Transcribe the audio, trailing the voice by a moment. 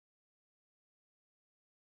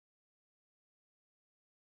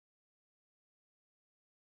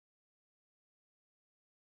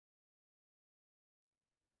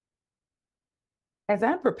As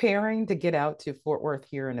I'm preparing to get out to Fort Worth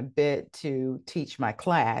here in a bit to teach my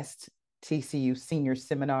class, TCU Senior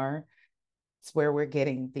Seminar, it's where we're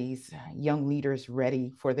getting these young leaders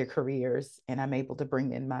ready for their careers. And I'm able to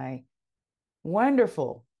bring in my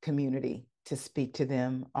wonderful community to speak to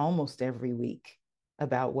them almost every week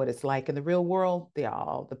about what it's like in the real world,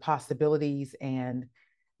 all the possibilities and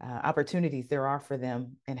opportunities there are for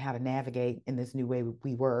them and how to navigate in this new way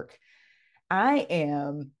we work. I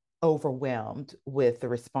am overwhelmed with the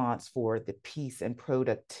response for the peace and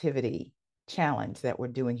productivity challenge that we're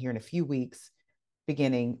doing here in a few weeks,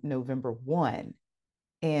 beginning November 1.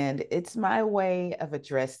 And it's my way of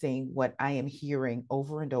addressing what I am hearing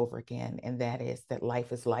over and over again. And that is that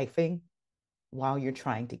life is lifing while you're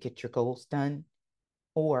trying to get your goals done,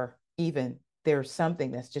 or even there's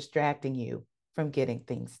something that's distracting you from getting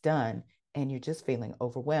things done and you're just feeling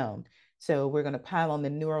overwhelmed. So we're going to pile on the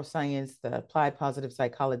neuroscience, the applied positive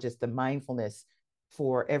psychologist, the mindfulness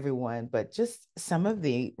for everyone, but just some of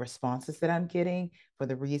the responses that I'm getting for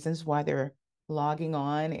the reasons why they're logging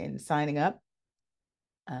on and signing up.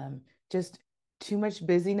 Just too much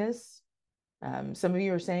busyness. Some of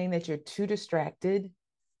you are saying that you're too distracted.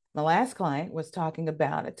 My last client was talking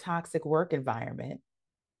about a toxic work environment.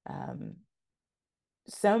 Um,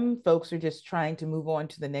 some folks are just trying to move on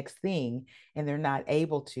to the next thing and they're not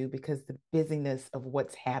able to because the busyness of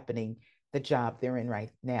what's happening, the job they're in right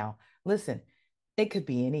now. Listen, it could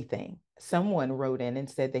be anything. Someone wrote in and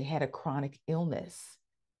said they had a chronic illness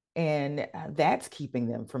and that's keeping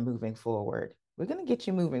them from moving forward. We're going to get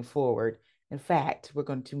you moving forward. In fact, we're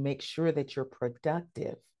going to make sure that you're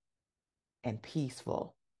productive and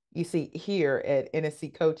peaceful. You see, here at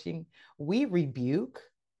NSC Coaching, we rebuke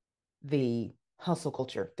the hustle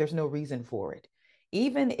culture. There's no reason for it.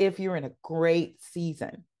 Even if you're in a great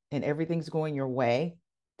season and everything's going your way,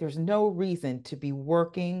 there's no reason to be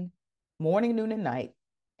working morning, noon, and night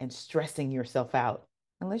and stressing yourself out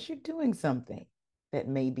unless you're doing something that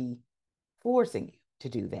may be forcing you to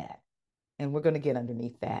do that. And we're going to get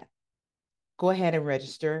underneath that. Go ahead and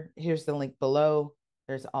register. Here's the link below.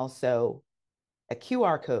 There's also a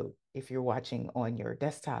QR code. If you're watching on your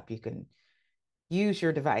desktop, you can use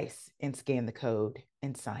your device and scan the code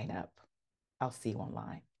and sign up. I'll see you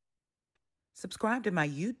online. Subscribe to my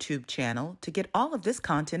YouTube channel to get all of this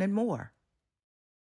content and more.